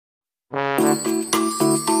The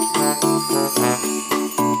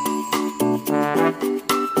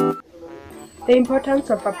importance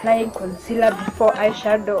of applying concealer before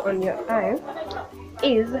eyeshadow on your eye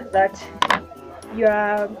is that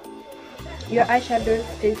your eyeshadow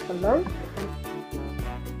stays for long.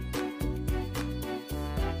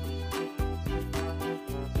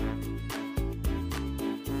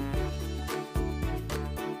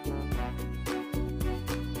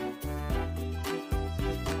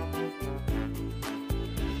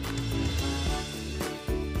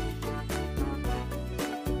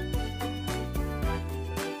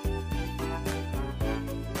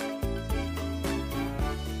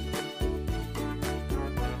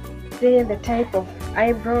 The type of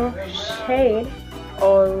eyebrow shade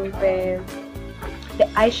or the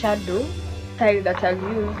eyeshadow style that I'll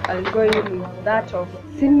use, I'll go in with that of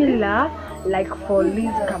similar like for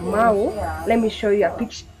Liz Kamau. Let me show you a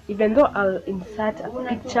picture, even though I'll insert a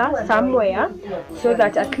picture somewhere so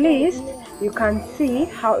that at least you can see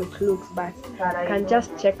how it looks, but you can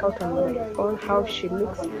just check out on my phone how she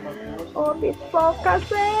looks. Oh, it's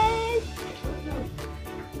focusing.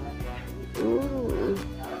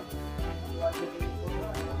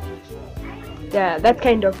 Yeah, that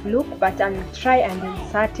kind of look, but I'll try and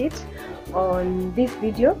insert it on this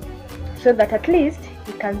video so that at least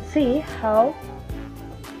you can see how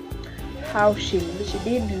she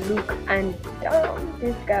did look. And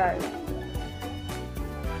this girl,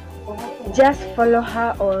 just follow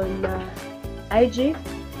her on IG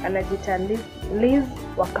anajita Liz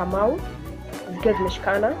Wakamau zikiwa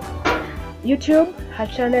zimeshikana. YouTube, her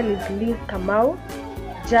channel is Liz Kamau.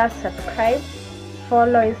 Just subscribe,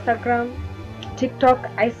 follow Instagram, TikTok.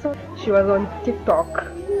 I saw she was on TikTok.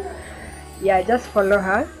 Yeah, just follow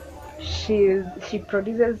her. She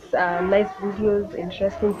produces nice videos,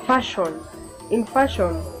 interesting fashion. In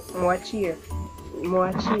fashion, mwachie.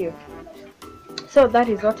 So that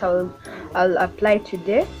is what I'll apply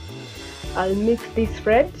today. I'll mix this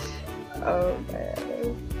red,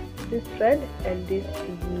 and this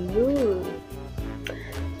blue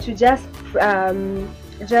to just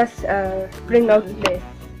bring out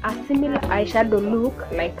a similar eyeshadow look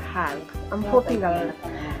like hers. I'm hoping I'll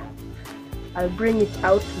bring it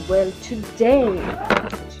out well today.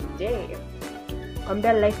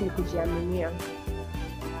 Kwambia life ni kujiaminia.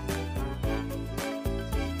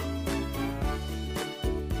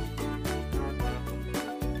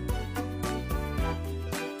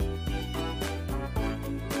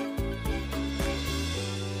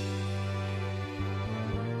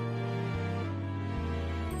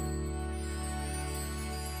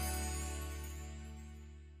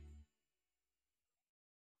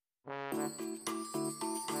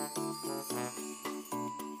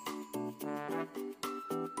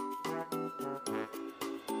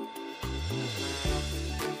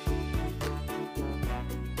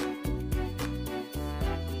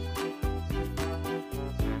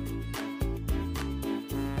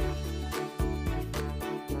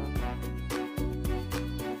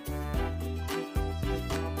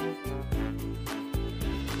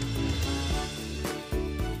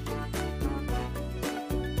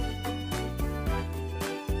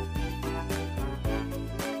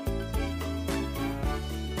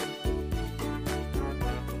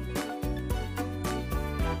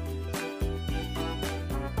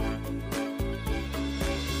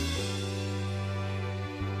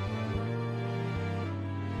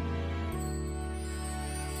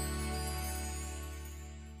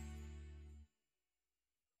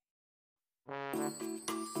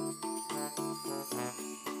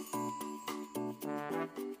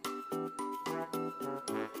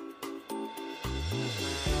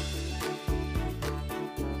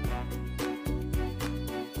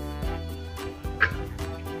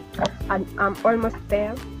 And I'm almost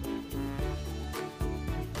there.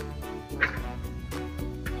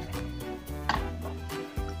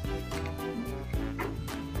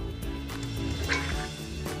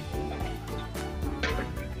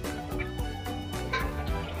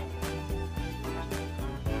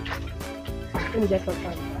 Let me just for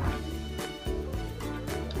fun.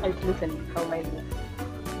 I'll listen how mine looks.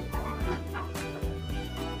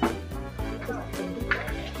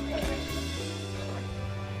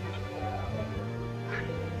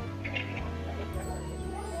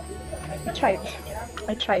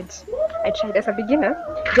 I tried as a beginner.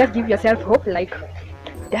 Just give yourself hope, like,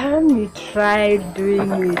 damn, you tried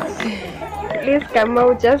doing it. Please come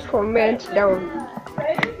out, just comment down.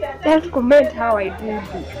 Just comment how I did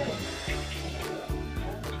it.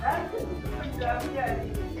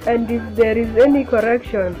 And if there is any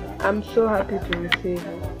correction, I'm so happy to receive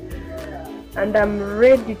it. And I'm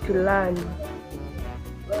ready to learn.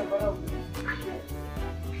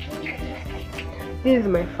 This is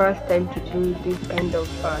my first time to do this kind of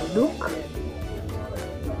look.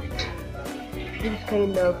 This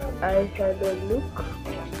kind of eyeshadow look.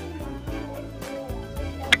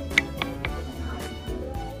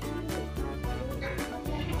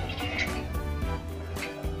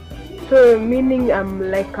 So meaning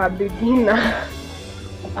I'm like a beginner.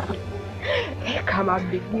 Like I'm a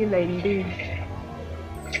beginner indeed.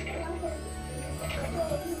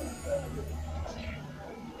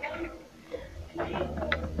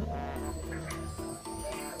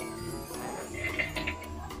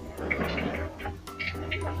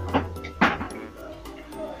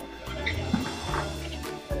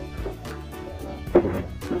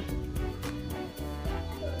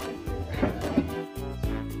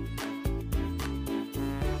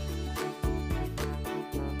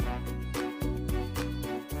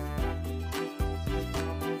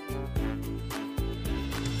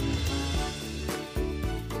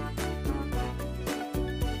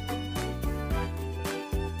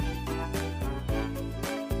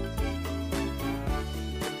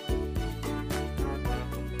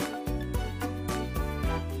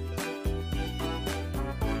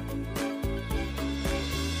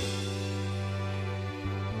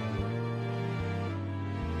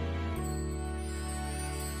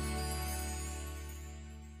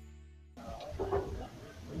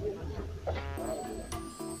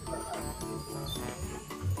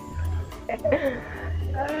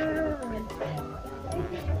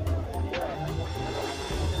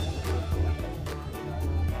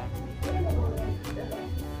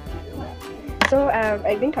 So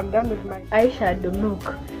I think I'm done with my eyeshadow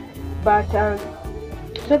look, but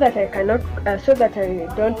so that I cannot, so that I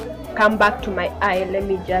don't come back to my eye, let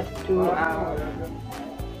me just do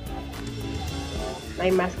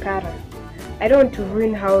my mascara. I don't want to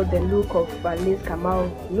ruin how the look of Liz Kamau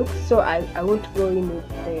looks, so I won't go in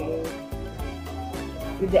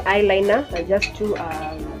with the eyeliner. I just do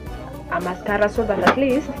a mascara so that at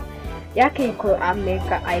least yake iko make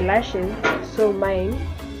eyelashes, so mine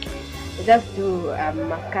I just do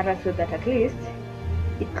mascara so that at least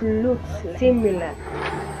it looks similar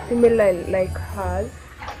like hers.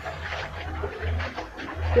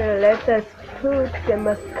 So let us put the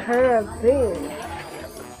mascara there.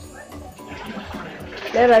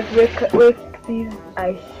 Let us wake these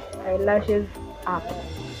eyelashes up.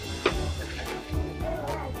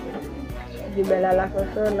 Zimelala for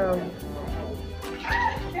so long.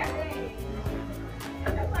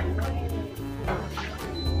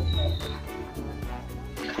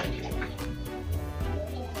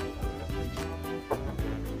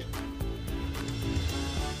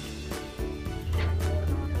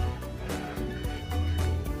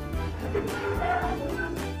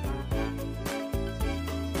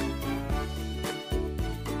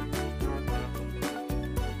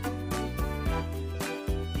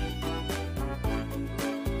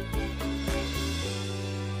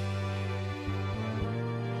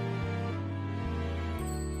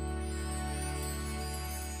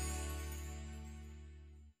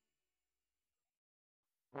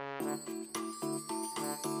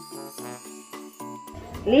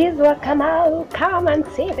 Liz will come out, come and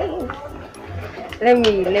see this. Let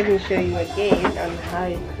me show you again on how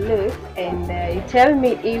it looks, and you tell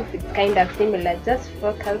me if it's kind of similar. Just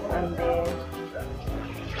focus on the.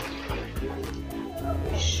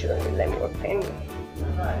 Show you. Let me open.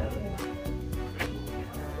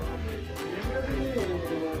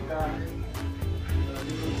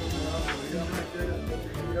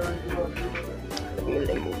 Let me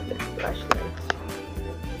remove the flashlight.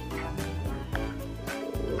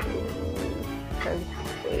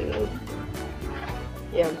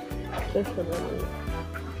 Yeah, just a minute.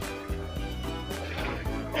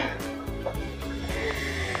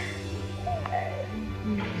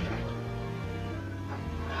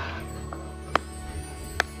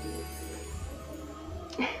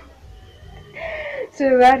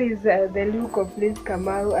 So that is the look of Liz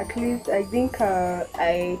Kamau. At least I think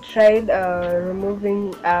I tried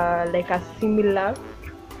removing like a similar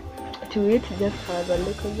to it, just have a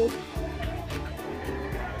look at it.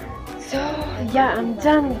 So yeah, I'm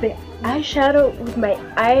done with the eyeshadow, with my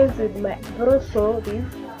eyes, with my, but also this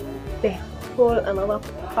the whole another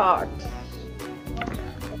part.